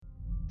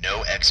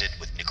No Exit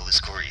with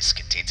Nicholas Corris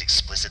contains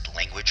explicit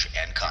language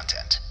and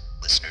content.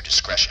 Listener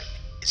discretion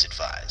is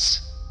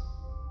advised.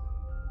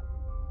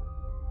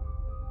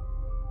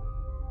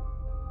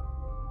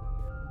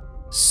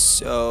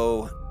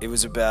 So it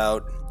was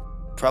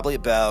probably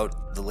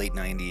about the late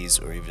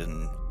 90s or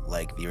even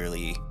like the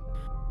early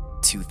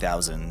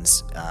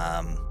 2000s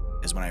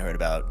is when I heard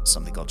about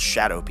something called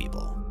shadow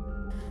people.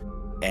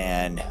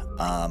 And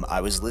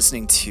I was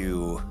listening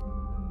to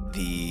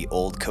the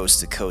old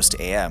Coast to Coast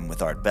AM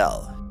with Art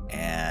Bell.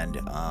 And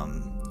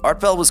Art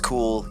Bell was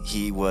cool.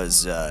 He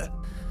was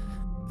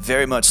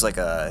very much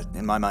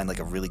in my mind, like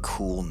a really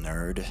cool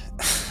nerd.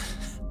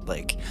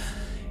 Like,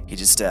 he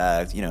just,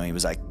 he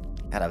was like,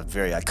 had a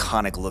very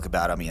iconic look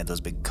about him. He had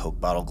those big Coke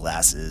bottle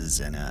glasses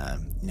and,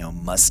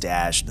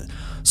 mustache, and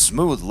a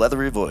smooth,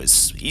 leathery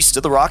voice. East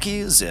of the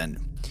Rockies, and,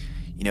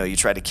 you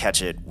tried to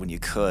catch it when you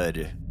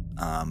could.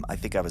 I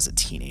think I was a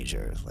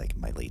teenager, like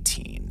my late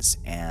teens.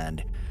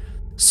 And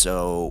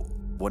so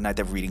one night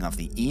they're reading off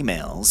the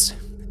emails,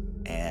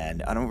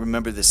 and I don't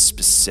remember the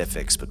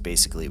specifics, but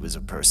basically it was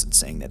a person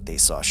saying that they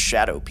saw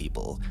shadow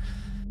people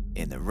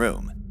in the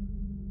room.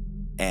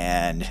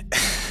 And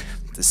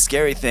the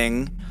scary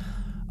thing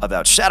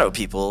about shadow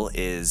people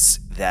is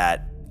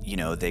that,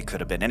 they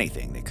could have been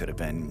anything. They could have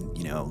been,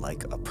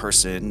 like a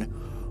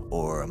person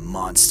or a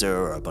monster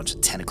or a bunch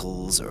of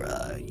tentacles or,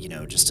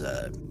 just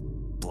a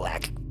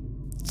black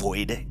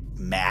void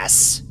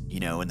mass,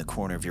 in the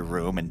corner of your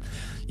room. And,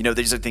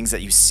 these are things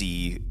that you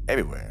see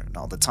everywhere and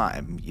all the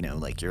time,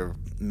 like your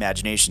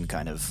imagination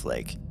kind of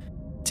like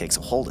takes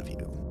a hold of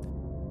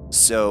you.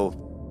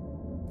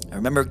 So I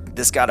remember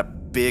this got a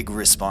big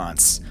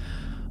response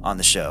on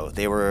the show.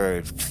 There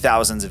were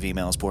thousands of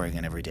emails pouring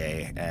in every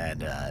day,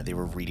 and they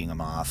were reading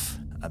them off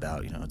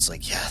about, it's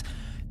like, yeah,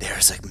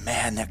 there's a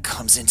man that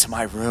comes into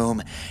my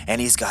room, and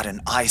he's got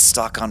an eye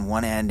stalk on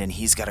one end, and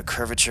he's got a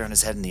curvature on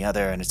his head in the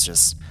other, and it's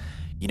just,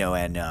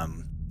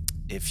 and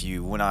if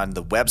you went on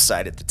the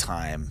website at the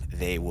time,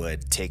 they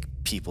would take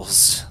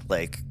people's,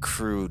 like,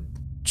 crude,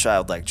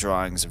 childlike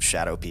drawings of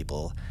shadow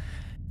people,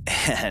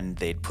 and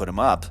they'd put them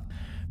up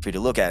for you to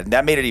look at. And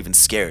that made it even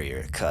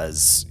scarier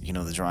because,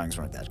 the drawings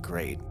weren't that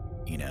great,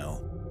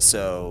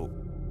 So,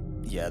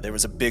 yeah, there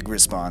was a big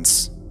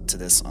response to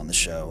this on the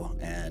show,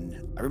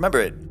 and I remember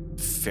it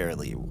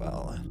fairly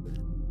well.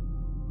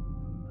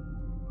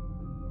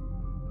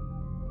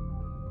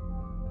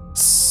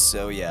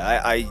 So,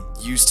 yeah, I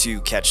used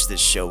to catch this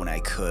show when I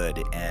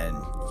could and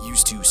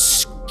used to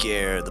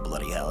scare the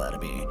bloody hell out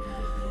of me.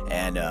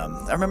 And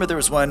I remember there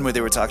was one where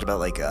they were talking about,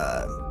 like,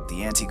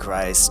 the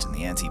Antichrist and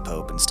the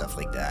Anti-Pope and stuff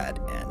like that,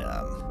 and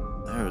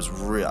I was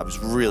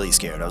really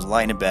scared. I was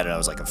lying in bed and I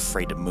was like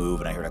afraid to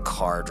move, and I heard a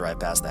car drive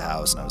past the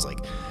house, and I was like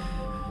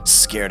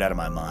scared out of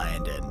my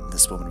mind. And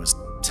this woman was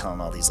telling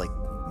all these like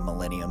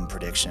millennium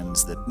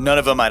predictions that none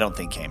of them I don't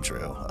think came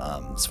true,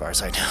 as far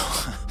as I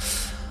know.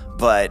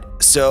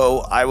 But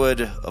so I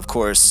would, of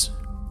course,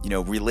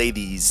 relay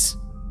these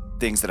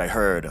things that I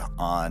heard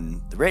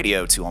on the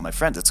radio to all my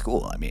friends at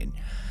school. I mean,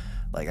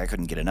 like, I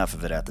couldn't get enough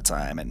of it at the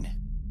time, and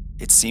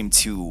it seemed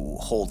to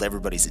hold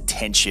everybody's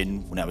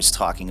attention when I was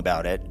talking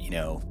about it.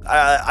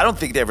 I don't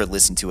think they ever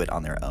listened to it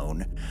on their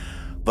own,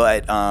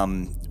 but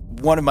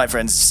one of my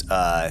friends,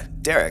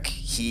 Derek,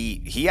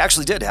 he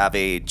actually did have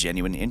a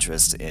genuine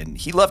interest in.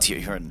 He loved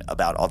hearing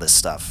about all this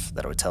stuff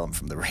that I would tell him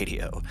from the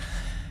radio.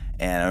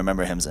 And I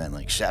remember him saying,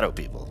 like, shadow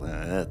people,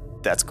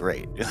 that's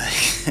great.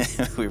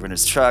 We were in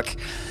his truck,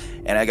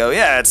 and I go,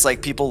 yeah, it's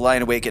like people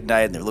lying awake at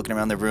night, and they're looking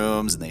around their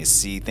rooms, and they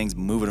see things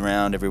moving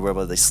around everywhere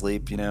while they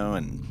sleep,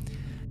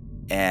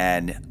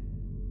 and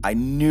I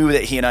knew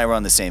that he and I were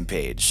on the same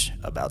page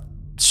about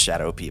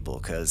shadow people,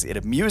 because it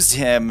amused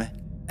him,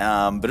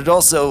 but it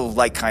also,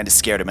 like, kind of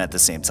scared him at the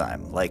same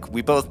time. Like,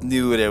 we both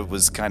knew it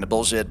was kind of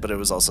bullshit, but it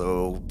was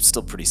also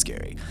still pretty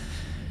scary.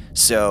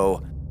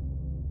 So,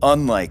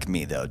 unlike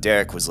me, though,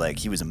 Derek was like,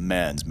 he was a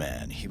man's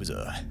man. He was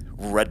a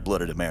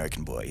red-blooded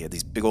American boy. He had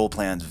these big old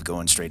plans of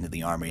going straight into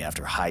the Army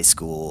after high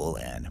school,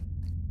 and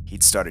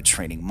he'd started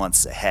training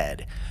months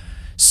ahead.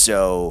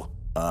 So,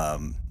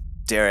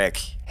 Derek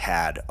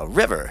had a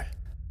river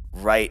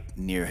right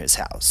near his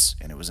house,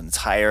 and it was an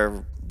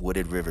entire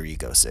wooded river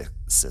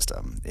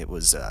ecosystem. It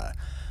was the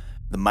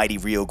mighty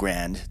Rio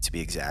Grande, to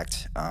be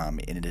exact,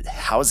 in a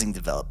housing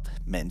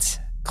development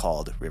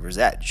called River's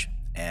Edge.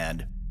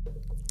 And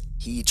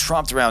he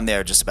tromped around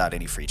there just about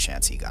any free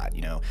chance he got.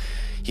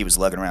 He was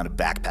lugging around a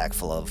backpack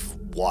full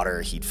of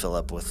water he'd fill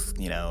up with,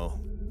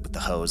 with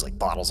the hose, like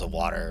bottles of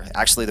water.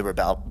 Actually, there were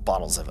about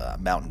bottles of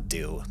Mountain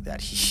Dew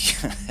that he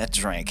had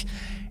drank,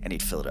 and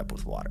he'd fill it up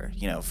with water,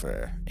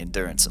 for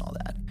endurance and all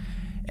that.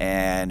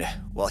 And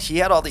while he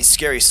had all these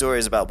scary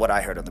stories about what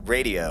I heard on the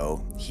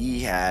radio,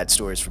 he had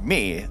stories from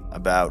me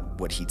about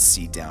what he'd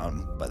see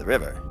down by the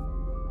river.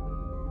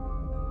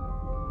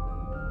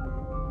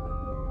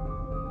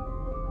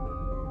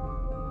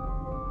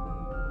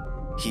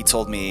 He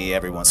told me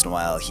every once in a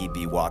while he'd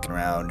be walking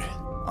around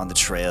on the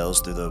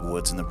trails through the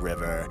woods and the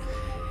river,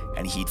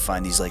 and he'd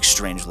find these like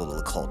strange little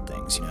occult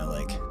things,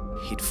 like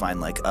he'd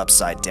find like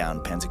upside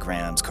down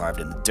pentagrams carved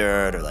in the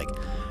dirt, or like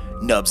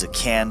nubs of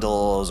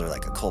candles, or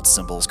like occult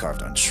symbols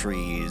carved on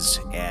trees,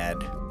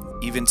 and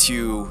even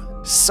to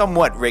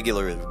somewhat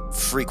regular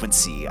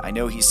frequency. I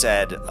know he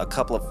said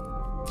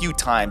few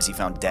times he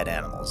found dead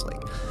animals,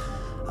 like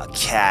a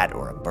cat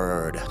or a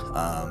bird.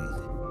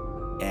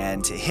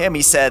 And to him,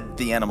 he said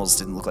the animals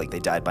didn't look like they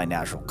died by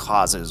natural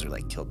causes or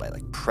like killed by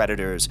like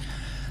predators.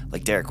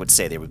 Like Derek would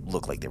say, they would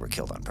look like they were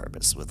killed on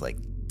purpose with like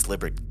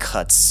deliberate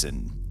cuts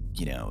and,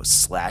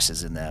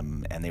 slashes in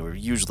them. And they were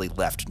usually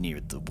left near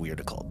the weird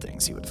occult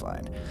things he would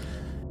find.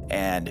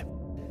 And,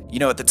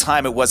 at the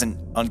time, it wasn't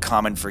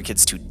uncommon for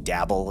kids to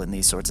dabble in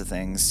these sorts of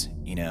things,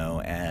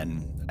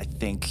 and I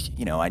think,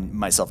 I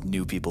myself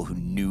knew people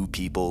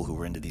who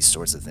were into these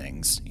sorts of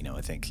things.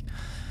 I think,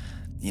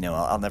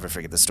 I'll never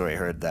forget the story I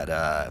heard that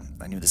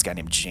I knew this guy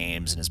named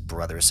James, and his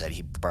brother said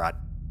he bought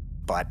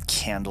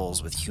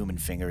candles with human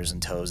fingers and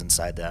toes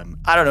inside them.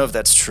 I don't know if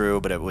that's true,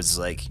 but it was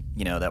like,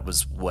 that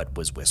was what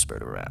was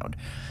whispered around.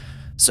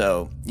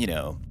 So,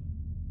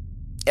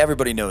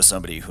 everybody knows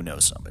somebody who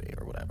knows somebody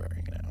or whatever,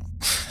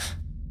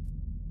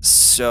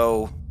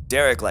 So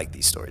Derek liked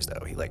these stories,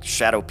 though. He liked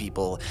shadow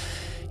people.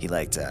 He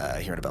liked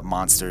hearing about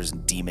monsters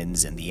and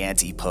demons and the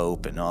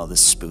anti-pope and all this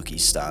spooky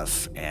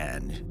stuff,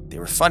 and they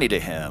were funny to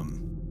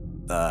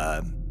him.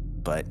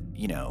 But,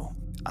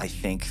 I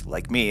think,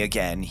 like me,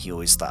 again, he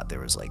always thought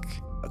there was, like,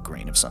 a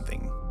grain of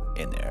something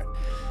in there,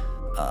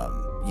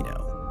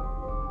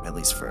 at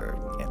least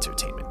for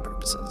entertainment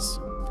purposes.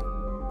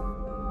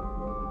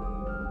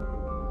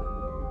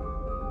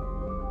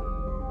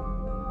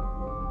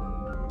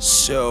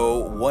 So,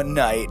 one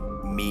night,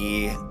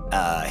 me,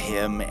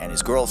 him, and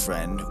his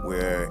girlfriend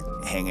were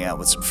hanging out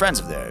with some friends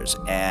of theirs,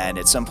 and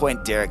at some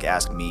point, Derek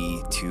asked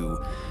me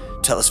to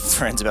tell his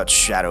friends about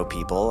shadow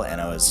people, and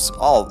I was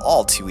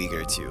all too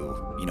eager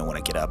to, want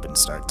to get up and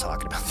start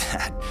talking about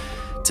that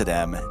to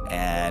them.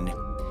 And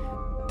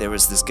there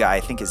was this guy, I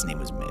think his name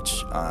was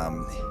Mitch,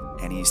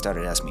 and he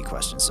started asking me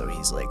questions. So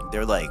he's like,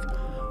 they're like,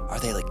 are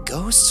they like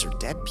ghosts or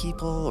dead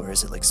people, or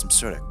is it like some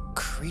sort of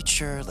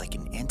creature, like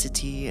an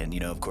entity? And,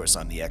 of course,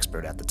 I'm the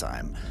expert at the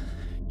time,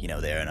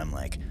 there, and I'm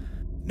like,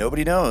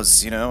 nobody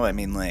knows, I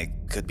mean,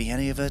 like, could be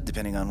any of it,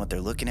 depending on what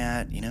they're looking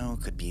at,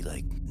 could be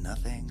like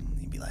nothing.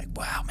 Be like,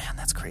 wow, man,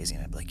 that's crazy.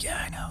 And I'd be like,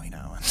 yeah, I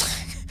know.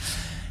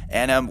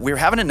 And we were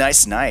having a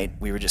nice night.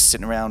 We were just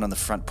sitting around on the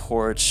front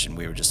porch, and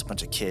we were just a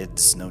bunch of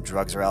kids, no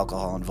drugs or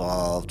alcohol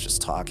involved,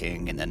 just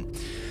talking. And then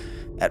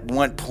at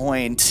one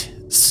point,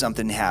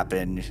 something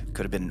happened.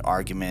 Could have been an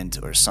argument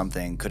or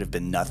something. Could have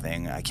been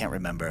nothing. I can't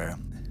remember.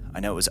 I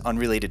know it was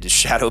unrelated to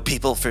shadow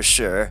people for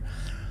sure.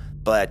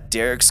 But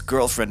Derek's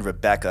girlfriend,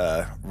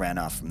 Rebecca, ran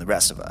off from the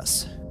rest of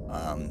us.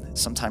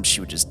 Sometimes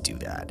she would just do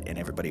that, and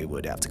everybody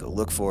would have to go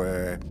look for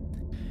her.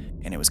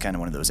 And it was kind of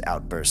one of those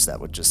outbursts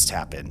that would just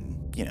happen,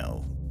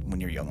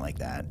 when you're young like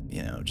that,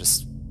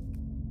 just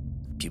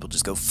people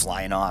just go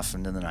flying off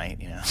into the night,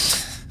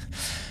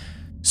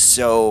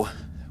 So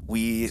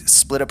we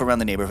split up around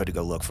the neighborhood to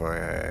go look for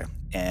her,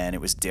 and it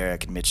was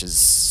Derek and Mitch's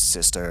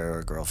sister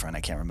or girlfriend,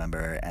 I can't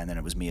remember, and then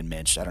it was me and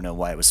Mitch. I don't know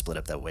why it was split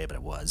up that way, but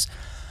it was.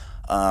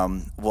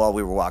 While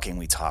we were walking,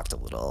 we talked a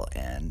little,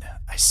 and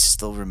I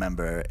still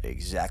remember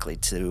exactly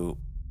to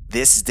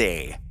this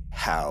day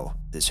how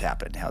this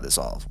happened, how this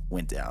all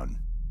went down.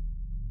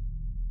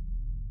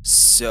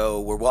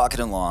 So we're walking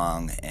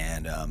along,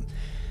 and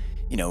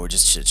we're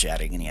just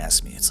chit-chatting, and he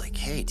asked me, it's like,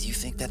 hey, do you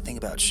think that thing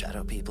about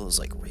shadow people is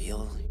like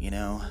real, and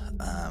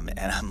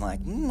I'm like,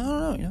 I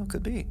don't know,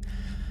 could be.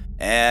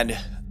 And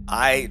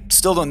I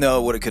still don't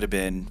know what it could have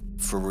been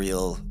for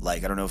real.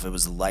 Like, I don't know if it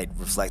was the light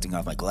reflecting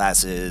off my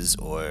glasses,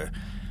 or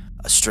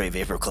a stray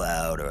vapor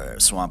cloud, or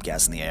swamp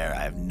gas in the air.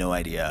 I have no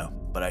idea,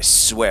 but I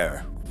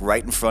swear,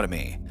 right in front of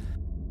me,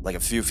 like a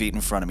few feet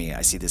in front of me,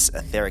 I see this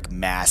etheric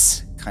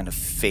mass kind of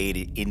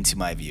fade into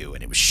my view,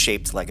 and it was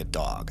shaped like a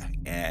dog,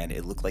 and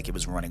it looked like it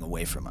was running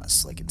away from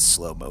us, like in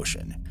slow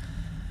motion.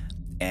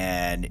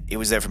 And it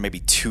was there for maybe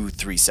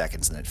 2-3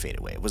 seconds, and then it faded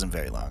away. It wasn't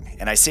very long.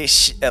 And I say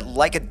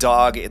like a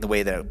dog in the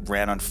way that it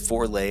ran on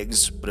 4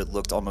 legs, but it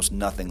looked almost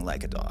nothing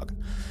like a dog.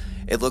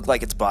 It looked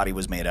like its body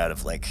was made out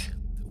of like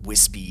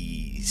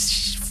wispy,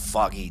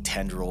 foggy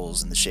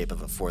tendrils in the shape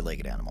of a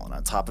 4-legged animal, and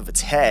on top of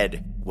its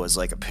head was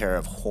like a pair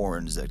of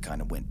horns that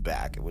kind of went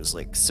back. It was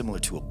like similar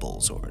to a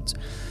bull's horns.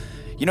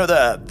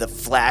 The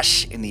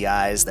flash in the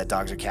eyes that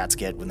dogs or cats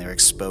get when they're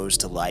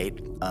exposed to light?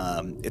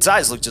 Its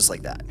eyes looked just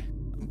like that.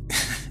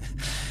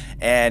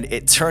 And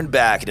it turned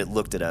back, and it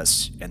looked at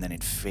us, and then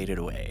it faded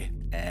away.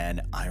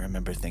 And I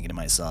remember thinking to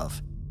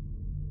myself,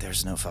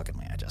 there's no fucking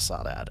way I just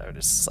saw that. I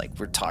was just like,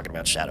 we're talking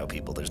about shadow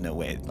people. There's no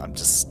way I'm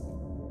just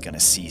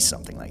gonna see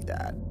something like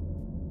that.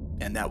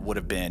 And that would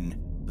have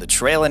been the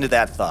trail end of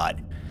that thought,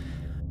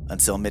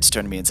 until Mitch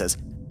turned to me and says,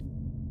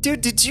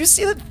 dude, did you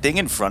see that thing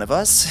in front of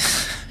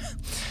us?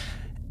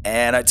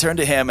 And I turned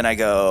to him and I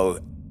go,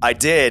 I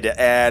did,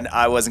 and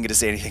I wasn't going to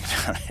say anything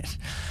about it.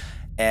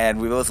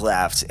 And we both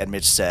laughed, and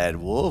Mitch said,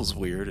 well, it was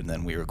weird, and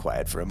then we were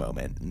quiet for a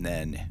moment. And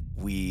then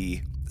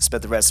we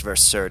spent the rest of our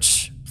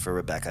search for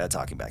Rebecca,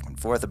 talking back and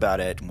forth about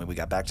it. And when we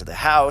got back to the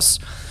house,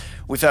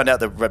 we found out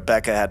that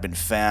Rebecca had been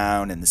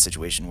found and the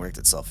situation worked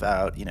itself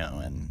out,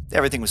 and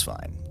everything was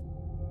fine.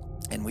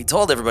 And we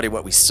told everybody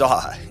what we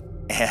saw,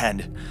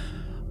 and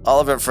all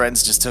of our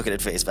friends just took it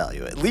at face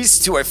value, at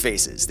least to our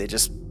faces. They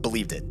just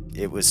believed it.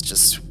 It was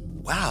just,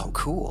 wow,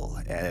 cool.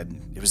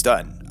 And it was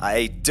done.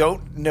 I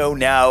don't know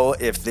now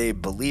if they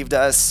believed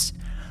us,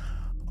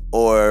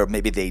 or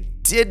maybe they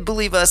did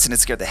believe us and it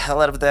scared the hell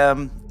out of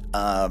them.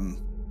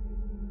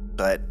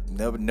 But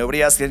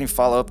nobody asked any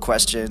follow-up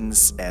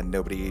questions, and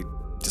nobody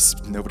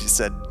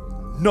said,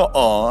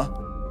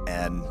 nuh-uh,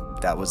 and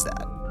that was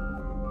that.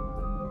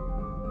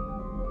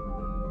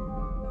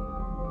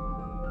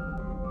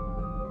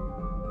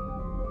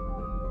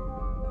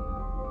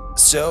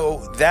 So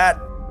that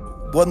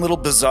one little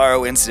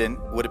bizarro incident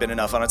would have been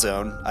enough on its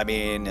own. I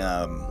mean,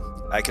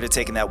 I could have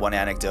taken that one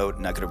anecdote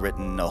and I could have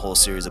written a whole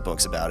series of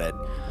books about it,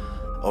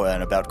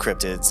 and about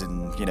cryptids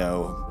and,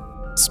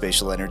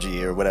 spatial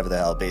energy or whatever the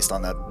hell based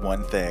on that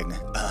one thing.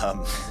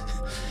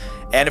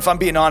 And if I'm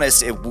being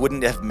honest, it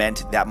wouldn't have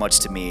meant that much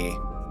to me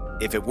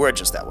if it were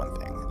just that one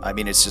thing. I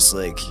mean, it's just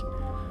like,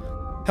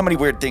 how many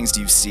weird things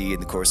do you see in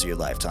the course of your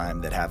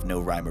lifetime that have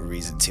no rhyme or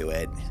reason to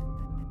it?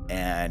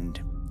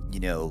 And,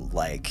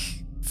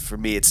 for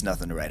me, it's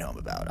nothing to write home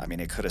about. I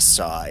mean, it could have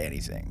saw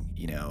anything,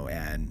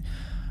 and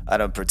I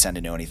don't pretend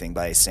to know anything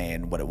by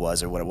saying what it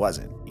was or what it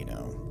wasn't,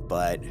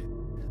 But,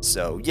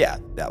 so, yeah,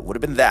 that would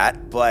have been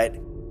that, but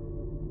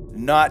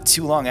not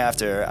too long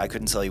after, I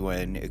couldn't tell you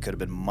when. It could have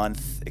been a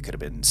month, it could have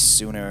been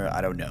sooner, I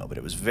don't know, but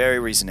it was very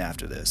recent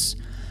after this.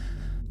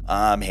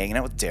 I'm hanging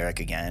out with Derek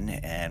again,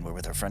 and we're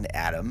with our friend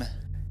Adam,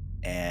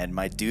 and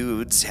my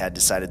dudes had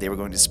decided they were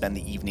going to spend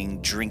the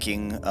evening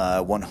drinking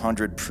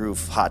 100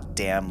 proof hot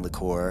damn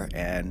liqueur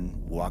and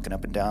walking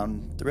up and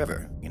down the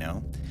river,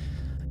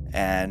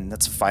 And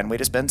that's a fine way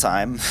to spend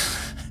time.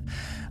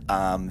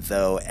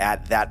 Though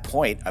at that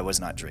point, I was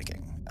not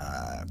drinking.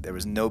 There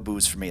was no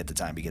booze for me at the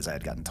time because I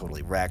had gotten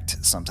totally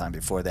wrecked sometime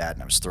before that,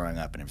 and I was throwing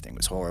up and everything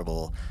was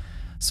horrible.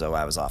 So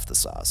I was off the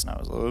sauce, and I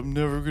was like, I'm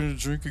never going to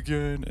drink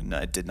again. And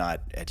I did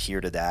not adhere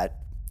to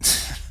that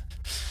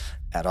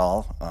at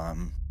all.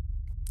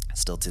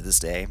 Still to this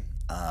day.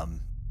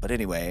 But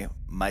anyway,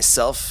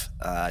 myself,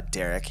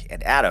 Derek,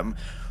 and Adam,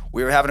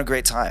 we were having a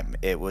great time.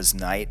 It was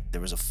night,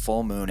 there was a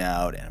full moon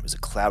out, and it was a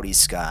cloudy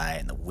sky,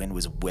 and the wind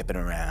was whipping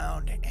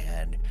around,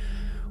 and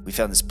we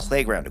found this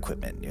playground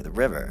equipment near the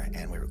river,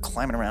 and we were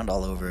climbing around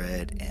all over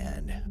it,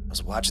 and I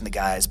was watching the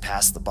guys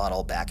pass the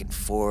bottle back and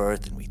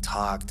forth, and we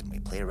talked, and we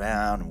played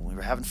around, and we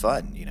were having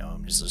fun,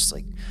 I'm just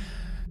like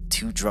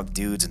two drunk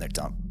dudes and their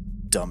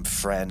dumb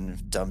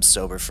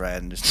sober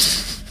friend.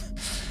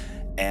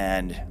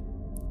 And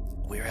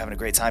we were having a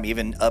great time,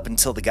 even up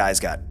until the guys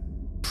got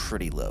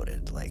pretty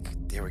loaded.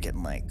 Like, they were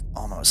getting,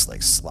 almost,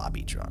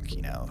 sloppy drunk,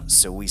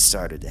 So we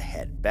started to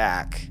head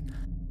back,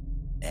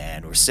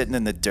 and we're sitting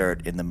in the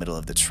dirt in the middle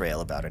of the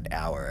trail about an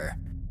hour,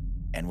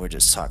 and we're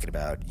just talking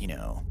about,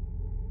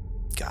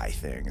 guy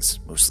things.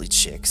 Mostly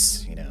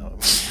chicks,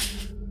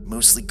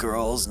 mostly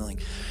girls, and,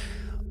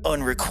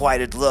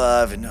 unrequited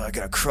love, and I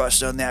got a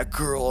crush on that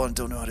girl and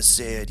don't know how to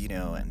say it,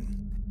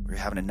 and we were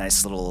having a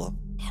nice little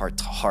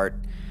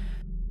heart-to-heart,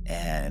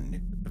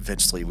 and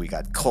eventually we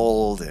got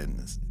cold,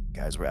 and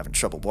guys were having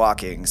trouble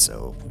walking,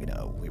 so,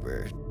 we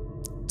were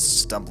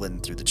stumbling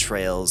through the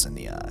trails and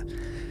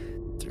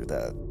through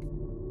the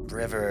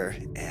river,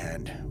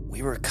 and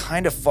we were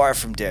kind of far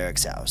from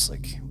Derek's house.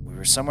 We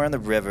were somewhere on the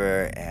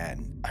river,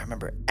 and I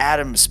remember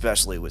Adam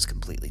especially was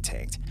completely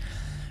tanked.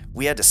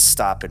 We had to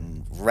stop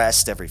and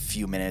rest every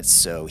few minutes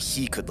so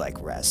he could,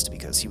 rest,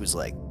 because he was,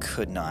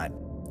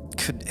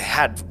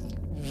 had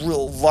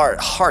real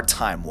hard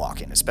time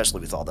walking,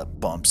 especially with all the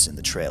bumps in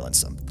the trail and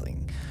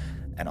something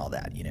and all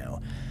that,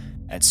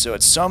 And so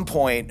at some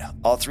point,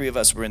 all three of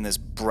us were in this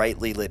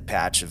brightly lit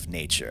patch of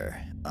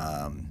nature.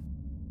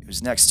 It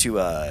was next to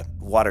a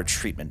water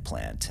treatment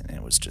plant, and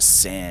it was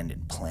just sand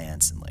and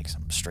plants and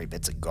some stray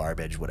bits of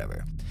garbage,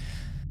 whatever.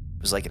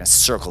 It was in a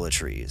circle of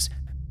trees.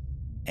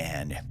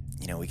 And,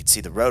 we could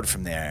see the road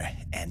from there,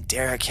 and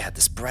Derek had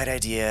this bright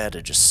idea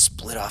to just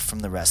split off from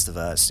the rest of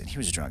us, and he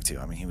was drunk too.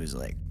 I mean, he was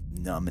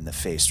numb in the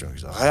face drunk.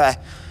 He's like,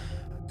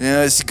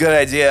 it's a good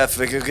idea if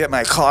I could get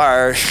my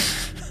car.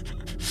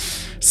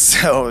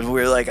 So we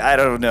were like, I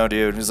don't know,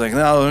 dude. He was like,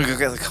 no, we'll go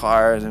get the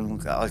car, and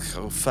then I'll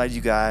go find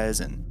you guys.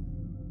 And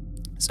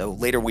so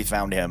later we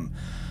found him,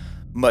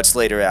 much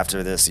later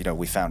after this,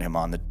 we found him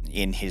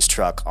in his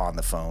truck on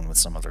the phone with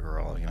some other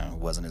girl, who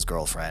wasn't his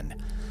girlfriend.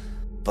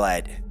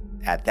 But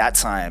at that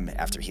time,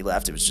 after he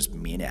left, it was just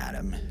me and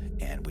Adam,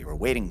 and we were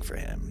waiting for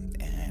him.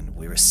 And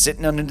we were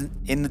sitting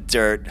in the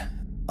dirt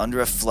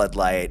under a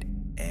floodlight,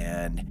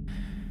 and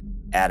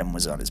Adam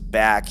was on his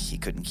back. He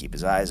couldn't keep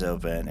his eyes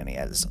open, and he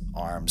had his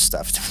arms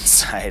stuffed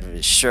inside of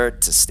his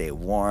shirt to stay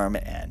warm,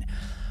 and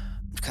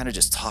I'm kind of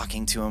just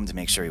talking to him to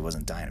make sure he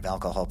wasn't dying of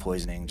alcohol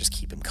poisoning, just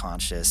keep him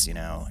conscious,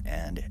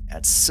 and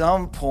at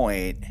some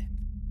point,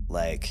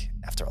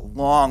 after a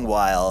long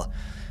while,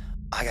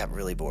 I got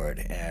really bored,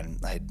 and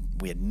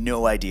we had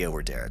no idea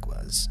where Derek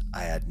was.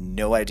 I had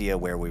no idea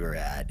where we were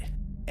at,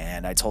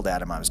 and I told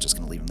Adam I was just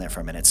going to leave him there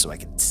for a minute so I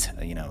could,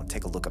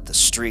 take a look up the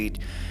street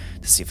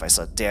to see if I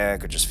saw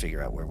Derek or just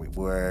figure out where we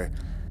were.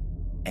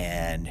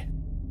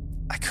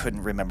 And I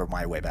couldn't remember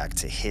my way back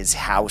to his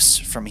house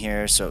from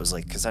here, so it was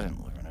like, because I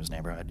didn't live in his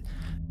neighborhood.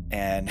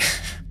 And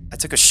I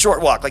took a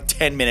short walk, like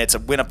 10 minutes. I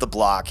went up the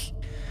block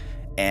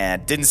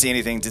and didn't see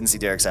anything, didn't see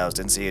Derek's house,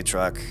 didn't see a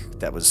truck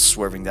that was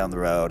swerving down the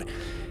road.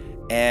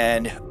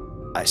 And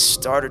I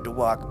started to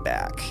walk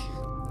back,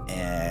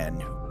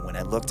 and when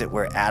I looked at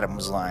where Adam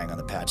was lying on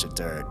the patch of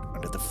dirt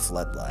under the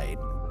floodlight,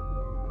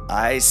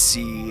 I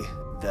see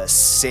the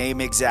same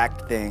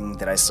exact thing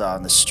that I saw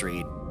on the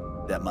street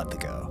that month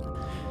ago.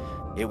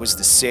 It was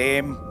the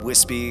same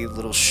wispy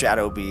little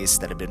shadow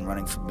beast that had been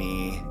running from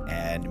me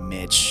and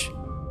Mitch,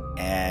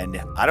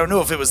 and I don't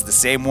know if it was the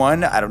same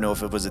one, I don't know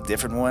if it was a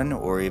different one,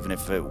 or even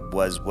if it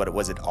was what it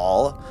was at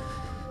all.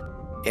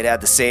 It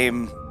had the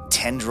same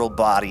tendril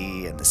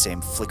body and the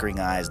same flickering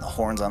eyes and the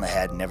horns on the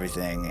head and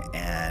everything,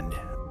 and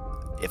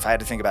if I had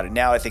to think about it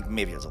now, I think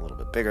maybe it was a little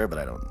bit bigger, but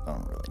I don't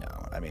really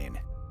know. I mean,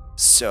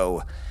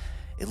 so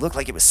it looked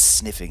like it was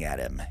sniffing at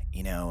him,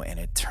 and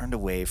it turned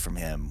away from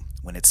him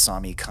when it saw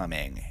me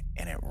coming,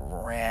 and it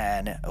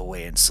ran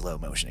away in slow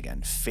motion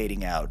again,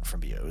 fading out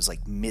from view. It was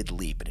like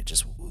mid-leap, and it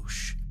just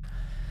whoosh.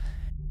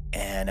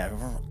 And I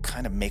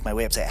kind of make my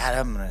way up to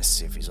Adam, and I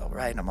see if he's all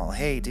right, and I'm all,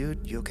 hey,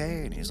 dude, you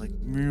okay? And he's like,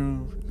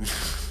 meow.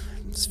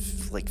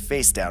 It's like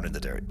face down in the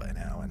dirt by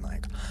now, and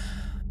like,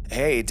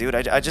 hey, dude,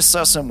 I just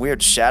saw some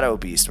weird shadow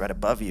beast right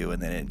above you,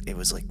 and then it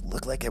was like,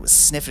 looked like it was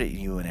sniffing at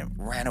you, and it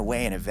ran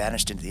away, and it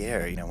vanished into the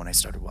air, when I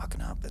started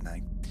walking up, and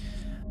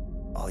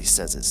all he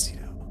says is,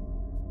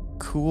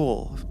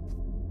 cool.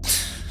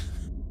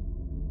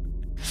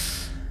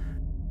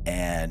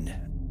 And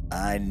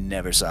I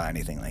never saw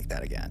anything like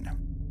that again.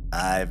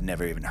 I've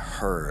never even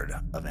heard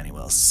of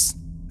anyone else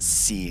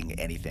seeing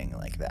anything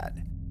like that.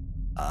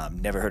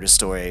 Never heard a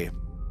story,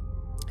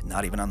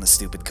 not even on the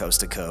stupid Coast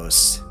to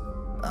Coast,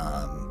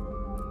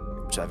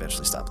 which I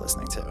eventually stopped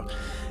listening to.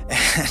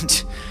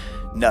 And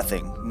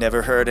nothing.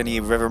 Never heard any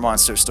river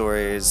monster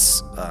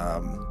stories.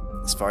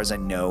 As far as I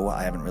know,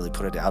 I haven't really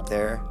put it out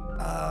there.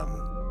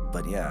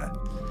 But yeah,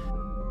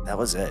 that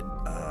was it.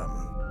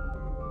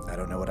 I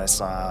don't know what I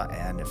saw,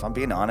 and if I'm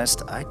being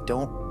honest, I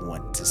don't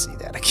want to see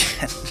that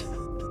again.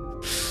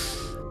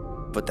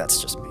 But that's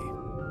just me.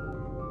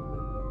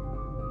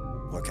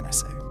 What can I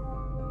say?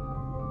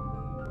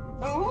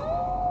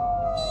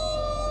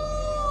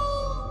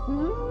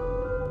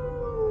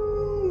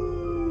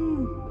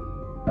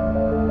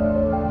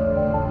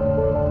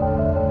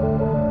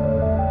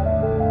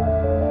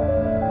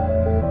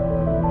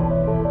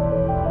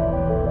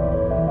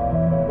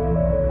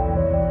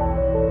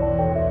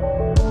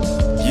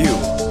 You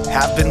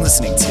have been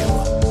listening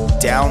to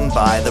Down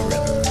by the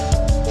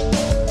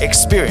River,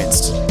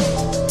 experienced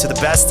to the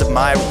best of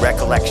my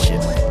recollection,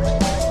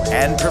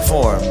 and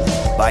performed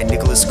by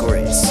Nicholas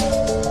Goris.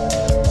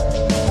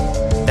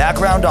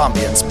 Background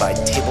ambience by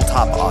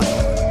Tabletop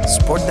Audio.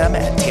 Support them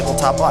at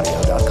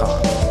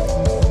tabletopaudio.com.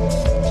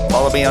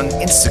 Follow me on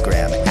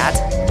Instagram at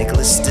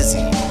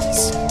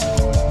NicholasDisease.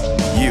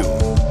 You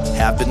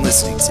have been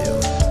listening to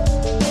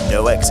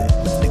No Exit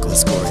with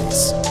Nicholas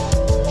Goris.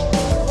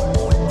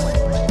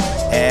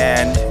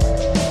 And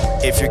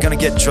if you're gonna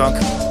get drunk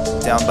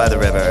down by the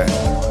river,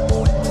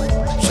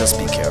 just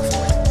be careful.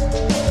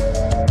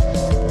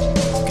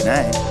 Good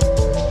night.